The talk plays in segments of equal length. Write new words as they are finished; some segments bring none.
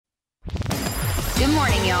Good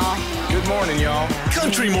morning, y'all. Good morning, y'all.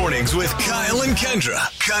 Country Mornings with Kyle and Kendra.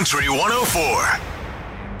 Country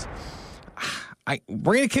 104.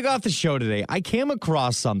 We're going to kick off the show today. I came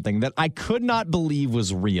across something that I could not believe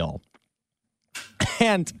was real.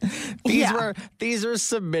 And these are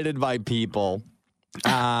submitted by people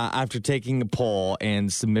after taking a poll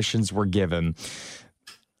and submissions were given.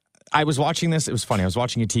 I was watching this. It was funny. I was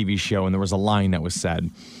watching a TV show and there was a line that was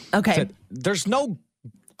said. Okay. Said, there's no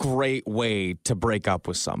great way to break up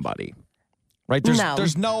with somebody. Right?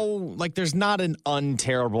 There's not an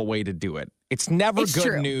unterrible way to do it. It's never good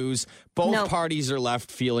true. news. Both parties are left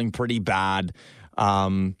feeling pretty bad.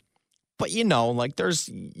 But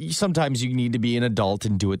sometimes you need to be an adult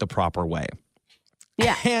and do it the proper way.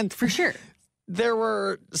 Yeah, and for sure. There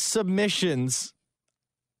were submissions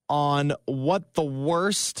on what the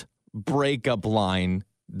worst breakup line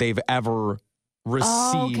they've ever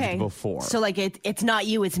received before. So it's not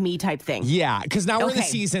you, it's me type thing. Yeah, because now we're in the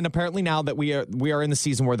season. Apparently now that we are in the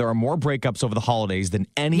season where there are more breakups over the holidays than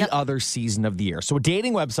any other season of the year. So a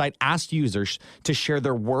dating website asked users to share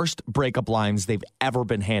their worst breakup lines they've ever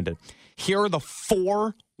been handed. Here are the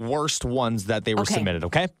 4 worst ones that they were submitted,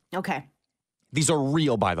 okay? Okay. These are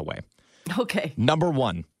real, by the way. Okay. Number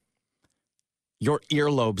 1, your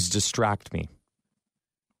earlobes distract me.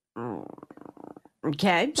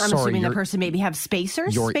 Okay. I'm assuming the person maybe have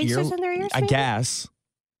spacers in their ears, I guess.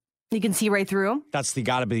 You can see right through them? That's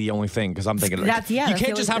got to be the only thing, because I'm thinking, you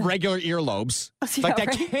can't just have regular earlobes.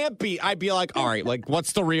 That can't be. I'd be like, all right,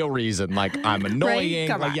 what's the real reason? I'm annoying. Right?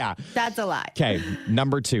 Come on. Yeah. That's a lie. Okay,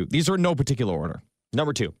 number 2. These are in no particular order.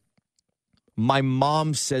 Number 2, my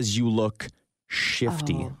mom says you look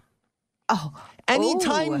shifty.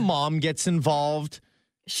 Anytime mom gets involved...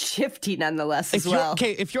 Shifty nonetheless as well.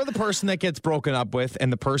 If you're the person that gets broken up with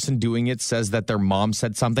and the person doing it says that their mom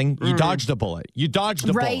said something, you dodged a bullet.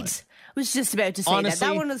 Bullet. Right. I was just about to say honestly,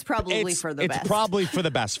 that one was probably for the best. It's probably for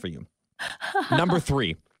the best for you. Number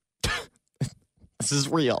 3. This is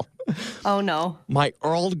real. Oh, no. My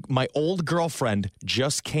old girlfriend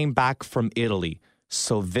just came back from Italy,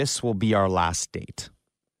 so this will be our last date.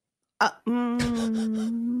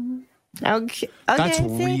 Okay. That's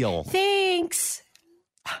real. Thanks.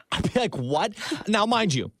 I'd be like, what? Now,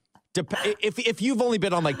 mind you, if you've only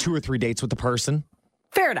been on 2 or 3 dates with the person.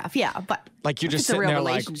 Fair enough, yeah. But you're just sitting there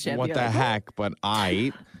what the heck? But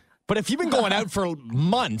if you've been going out for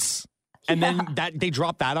months and then they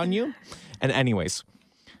drop that on you. And anyways.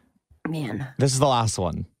 Man. This is the last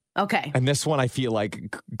one. Okay. And this one I feel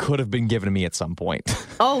like could have been given to me at some point.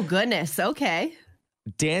 Oh, goodness. Okay.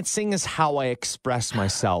 Dancing is how I express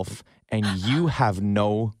myself, and you have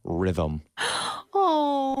no rhythm.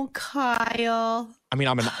 Oh, Kyle. I mean,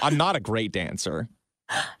 I'm not a great dancer.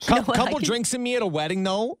 Couple drinks in me at a wedding,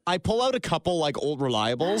 though. I pull out a couple old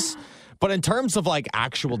reliables, but in terms of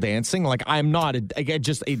actual dancing, I'm not.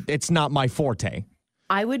 It's not my forte.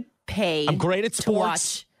 I would pay. I'm great at sports.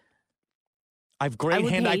 Watch. I have great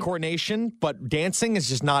hand-eye coordination, but dancing is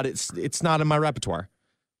just not. It's not in my repertoire.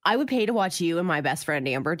 I would pay to watch you and my best friend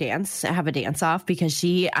Amber have a dance off, because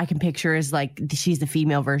I can picture as she's the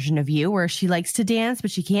female version of you, where she likes to dance, but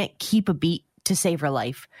she can't keep a beat to save her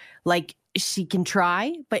life. She can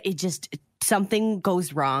try, but something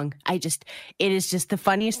goes wrong. It is just the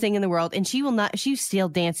funniest thing in the world. And she still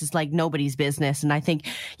dances like nobody's business. And I think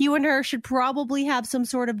you and her should probably have some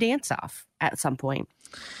sort of dance off at some point.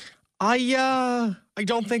 I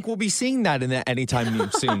don't think we'll be seeing that anytime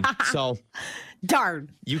soon. So darn.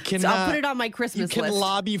 You can. I'll put it on my Christmas list. You can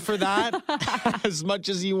lobby for that as much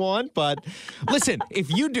as you want. But listen, if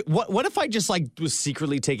you do, what if I just was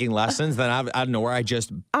secretly taking lessons? Then out of nowhere, I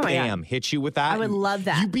just hit you with that. I would love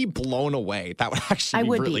that. You'd be blown away. That would actually be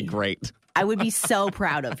really great. I would be so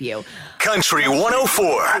proud of you. Country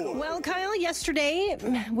 104. Well, Kyle, yesterday,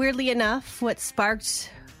 weirdly enough,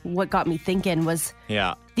 what got me thinking was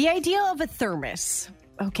the idea of a thermos.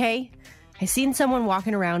 Okay. I seen someone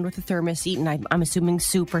walking around with a thermos eating, I'm assuming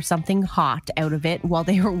soup or something hot out of it while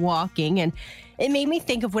they were walking. And it made me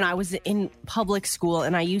think of when I was in public school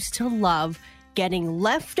and I used to love getting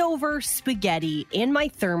leftover spaghetti in my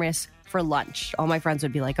thermos for lunch. All my friends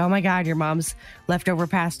would be like, oh my God, your mom's leftover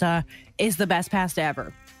pasta is the best pasta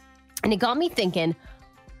ever. And it got me thinking,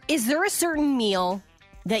 is there a certain meal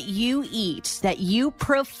that you eat that you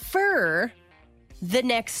prefer the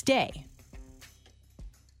next day?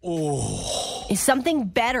 Oh. Is something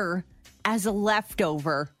better as a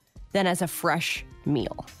leftover than as a fresh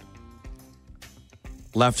meal?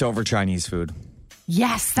 Leftover Chinese food.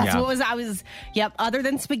 Yes, that's what yep, other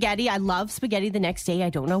than spaghetti. I love spaghetti the next day. I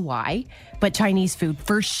don't know why, but Chinese food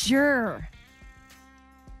for sure.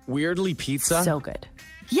 Weirdly, pizza. So good.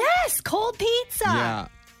 Yes, cold pizza. Yeah.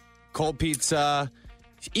 Cold pizza,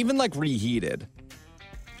 even like reheated.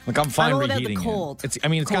 Like I'm fine reheating the cold. It's got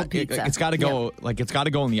to go it's got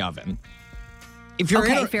to go in the oven. If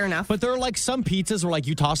you're fair enough. But there are like some pizzas where like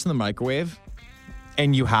you toss in the microwave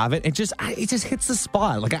and you have it. It just hits the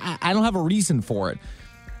spot. Like I don't have a reason for it.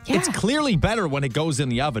 Yeah. It's clearly better when it goes in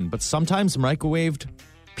the oven, but sometimes microwaved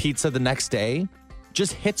pizza the next day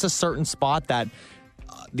just hits a certain spot that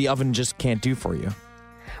the oven just can't do for you.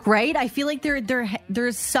 Right? I feel like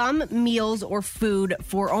there's some meals or food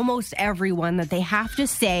for almost everyone that they have to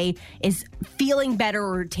say is feeling better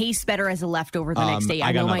or tastes better as a leftover the next day.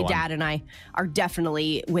 I know my dad and I are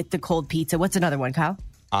definitely with the cold pizza. What's another one, Kyle?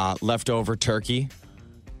 Leftover turkey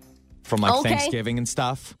from like Thanksgiving and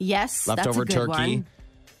stuff. Yes, leftover that's a good turkey one.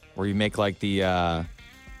 Where you make like a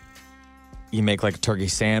turkey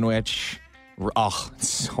sandwich. Oh, it's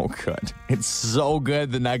so good. It's so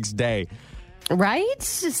good the next day. Right?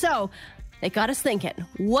 So it got us thinking,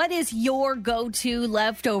 what is your go-to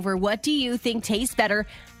leftover? What do you think tastes better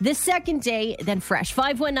the second day than fresh?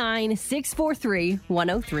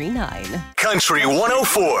 519-643-1039. Country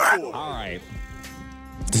 104. All right.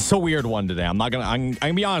 This is a weird one today. I'm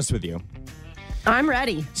gonna be honest with you. I'm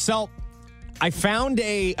ready. So I found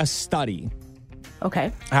a study.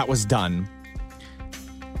 Okay. That was done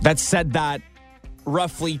that said that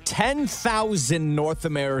roughly 10,000 North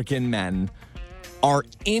American men are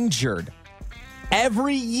injured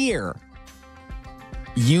every year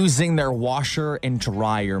using their washer and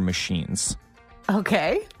dryer machines.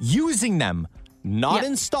 Okay. Using them, not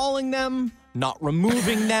installing them, not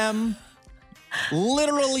removing them,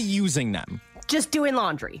 literally using them. Just doing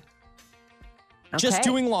laundry. Okay. Just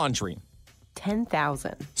doing laundry.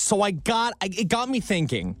 10,000. So it got me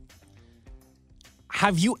thinking,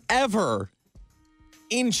 have you ever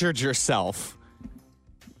injured yourself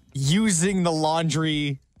using the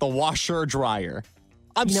washer or dryer?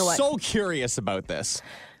 I'm so curious about this.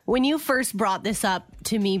 When you first brought this up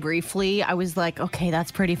to me briefly, I was like, okay,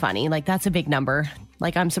 that's pretty funny. Like, that's a big number.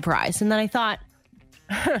 Like, I'm surprised. And then I thought,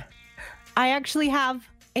 I actually have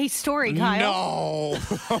a story, Kyle.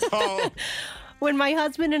 No. When my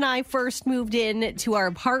husband and I first moved in to our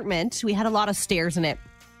apartment, we had a lot of stairs in it.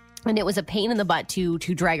 And it was a pain in the butt to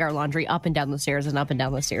drag our laundry up and down the stairs and up and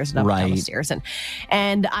down the stairs and up and down the stairs.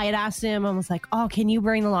 And I had asked him, I was like, oh, can you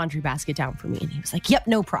bring the laundry basket down for me? And he was like, yep,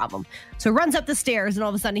 no problem. So he runs up the stairs and all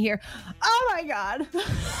of a sudden I hear, oh my God,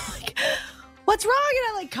 like, what's wrong? And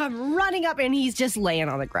I like come running up and he's just laying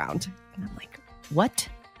on the ground. And I'm like, what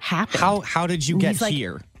happened? How did you get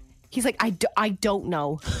here? He's like, I don't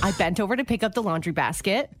know. I bent over to pick up the laundry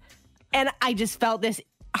basket and I just felt this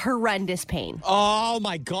horrendous pain. Oh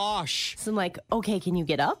my gosh. So I'm like, okay, can you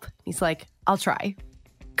get up? He's like, I'll try.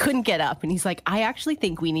 Couldn't get up. And he's like, I actually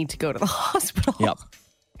think we need to go to the hospital. Yep.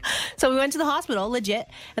 So we went to the hospital, legit.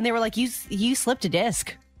 And they were like, you slipped a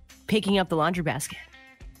disc picking up the laundry basket.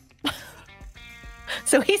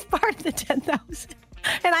 So he's part of the 10,000.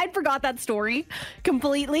 And I'd forgot that story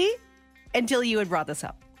completely until you had brought this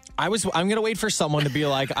up. I'm going to wait for someone to be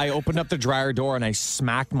like, I opened up the dryer door and I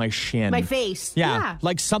smacked my shin. My face. Yeah.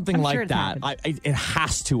 Like something I'm like sure that. It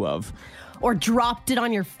has to have. Or dropped it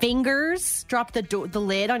on your fingers. Dropped the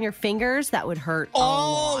lid on your fingers. That would hurt a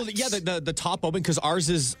lot. Yeah, the top open because ours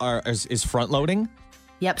is front loading.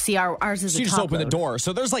 Yep, see, ours is so you just open the door.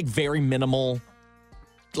 So there's like very minimal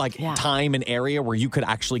time and area where you could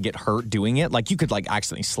actually get hurt doing it. Like you could like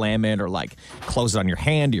accidentally slam it or like close it on your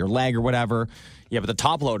hand or your leg or whatever. Yeah, but the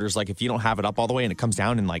top loader's like if you don't have it up all the way and it comes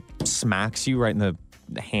down and like smacks you right in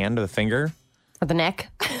the hand or the finger. Or the neck.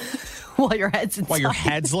 While your head's inside. While your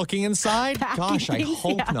head's looking inside? Gosh, I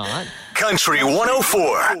hope not. Country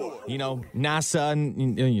 104. You know, NASA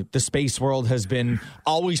and the space world has been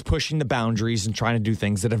always pushing the boundaries and trying to do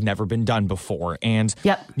things that have never been done before. And,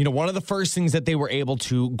 you know, one of the first things that they were able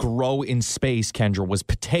to grow in space, Kendra, was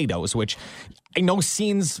potatoes, which I know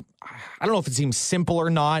seems, I don't know if it seems simple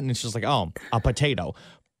or not. And it's just like, oh, a potato.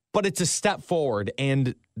 But it's a step forward.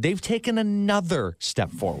 And they've taken another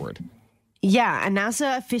step forward. Yeah, and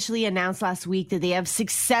NASA officially announced last week that they have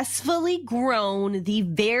successfully grown the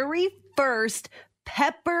very first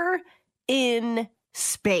pepper in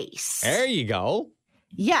space. There you go.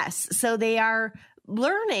 Yes, so they are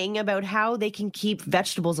learning about how they can keep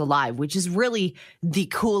vegetables alive, which is really the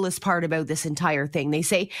coolest part about this entire thing. They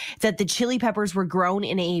say that the chili peppers were grown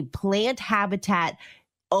in a plant habitat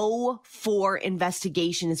O4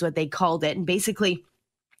 investigation is what they called it. And basically,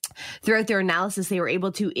 throughout their analysis, they were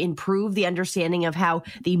able to improve the understanding of how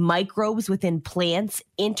the microbes within plants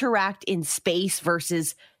interact in space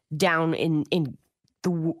versus down in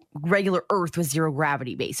the regular Earth with zero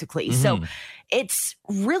gravity, basically. Mm-hmm. So it's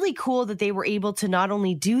really cool that they were able to not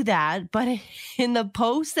only do that, but in the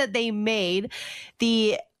post that they made,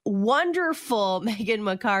 the wonderful Megan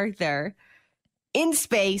MacArthur in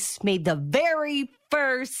space made the very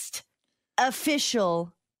first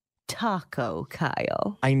official taco,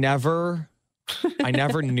 Kyle. I never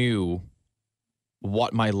knew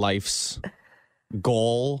what my life's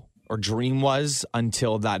goal or dream was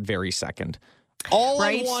until that very second. All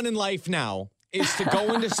I want in life now is to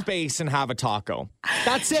go into space and have a taco.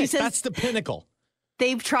 That's it. That's the pinnacle.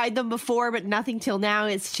 They've tried them before, but nothing till now.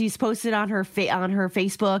 She's posted on her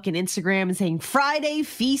Facebook and Instagram and saying, Friday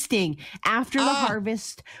feasting. After the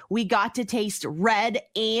harvest, we got to taste red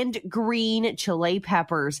and green chili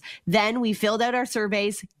peppers. Then we filled out our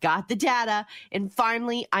surveys, got the data, and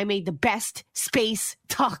finally I made the best space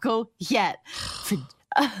taco yet.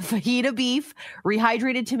 Fajita beef,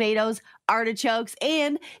 rehydrated tomatoes, artichokes,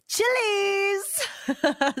 and chilies.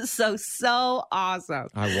 So awesome.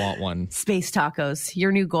 I want one. Space tacos,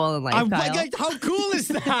 your new goal in life, Kyle. How cool is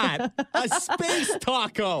that? A space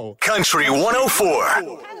taco. Country 104.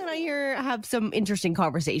 Kyle and I here have some interesting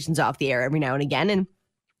conversations off the air every now and again. And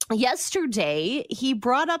yesterday, he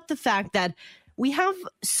brought up the fact that we have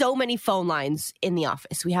so many phone lines in the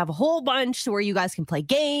office. We have a whole bunch where you guys can play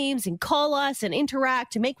games and call us and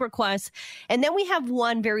interact and make requests. And then we have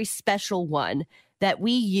one very special one that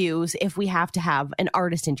we use if we have to have an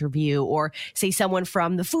artist interview or say someone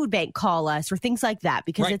from the food bank call us or things like that,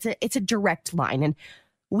 because it's a direct line. And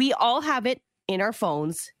we all have it in our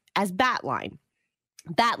phones as bat line.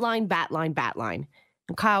 Bat line, bat line, bat line.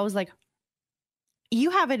 And Kyle was like, you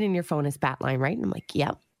have it in your phone as bat line, right? And I'm like,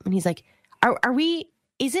 yep. And he's like,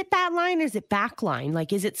 is it bat line or is it back line?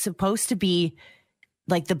 Like, is it supposed to be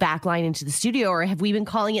like the back line into the studio, or have we been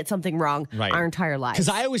calling it something wrong our entire lives? Because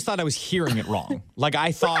I always thought I was hearing it wrong. Like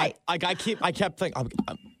I thought, like I kept thinking,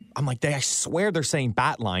 I'm like, I swear they're saying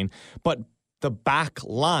bat line, but the back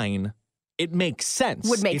line, it makes sense.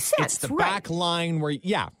 Would make sense. It's the back line where,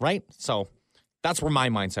 right? So that's where my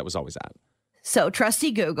mindset was always at. So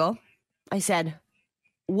trusty Google, I said,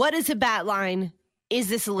 what is a bat line? Is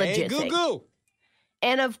this a legit thing? Goo-goo.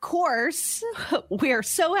 And of course, we are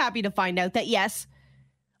so happy to find out that, yes,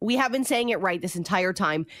 we have been saying it right this entire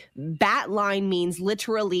time. Bat line means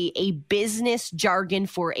literally a business jargon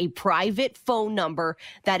for a private phone number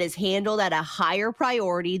that is handled at a higher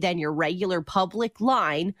priority than your regular public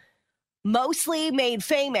line, mostly made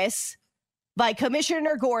famous by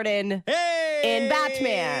Commissioner Gordon in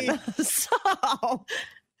Batman. So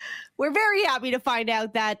we're very happy to find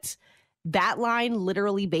out that that line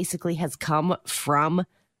literally basically has come from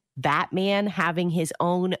Batman having his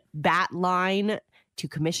own bat line to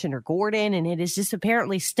Commissioner Gordon, and it is just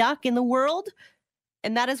apparently stuck in the world,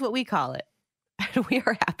 and that is what we call it. And we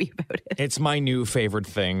are happy about it. It's my new favorite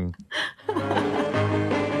thing.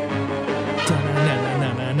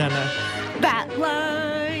 Bat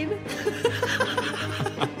line.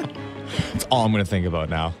 That's all I'm going to think about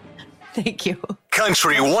now. Thank you.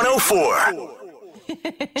 Country 104.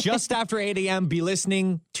 Just after 8 a.m., be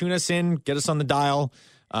listening, tune us in, get us on the dial,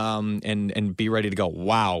 and be ready to go.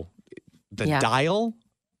 Wow. The dial?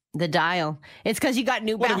 The dial. It's because you got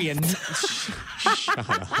New Balance. Shut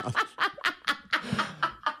up.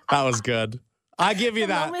 That was good. I give you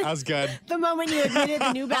that. That was good. The moment you admitted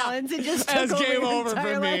the New Balance, it just took game over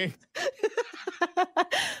for me.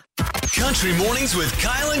 Country Mornings with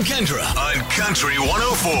Kyle and Kendra on Country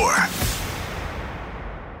 104.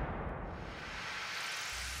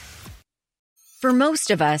 For most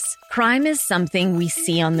of us, crime is something we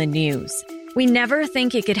see on the news. We never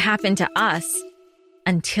think it could happen to us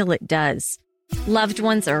until it does. Loved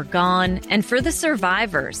ones are gone, and for the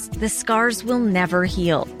survivors, the scars will never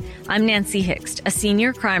heal. I'm Nancy Hixt, a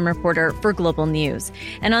senior crime reporter for Global News.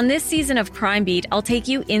 And on this season of Crime Beat, I'll take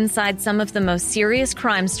you inside some of the most serious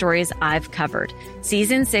crime stories I've covered.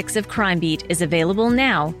 Season 6 of Crime Beat is available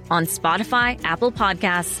now on Spotify, Apple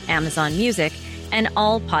Podcasts, Amazon Music, and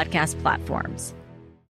all podcast platforms.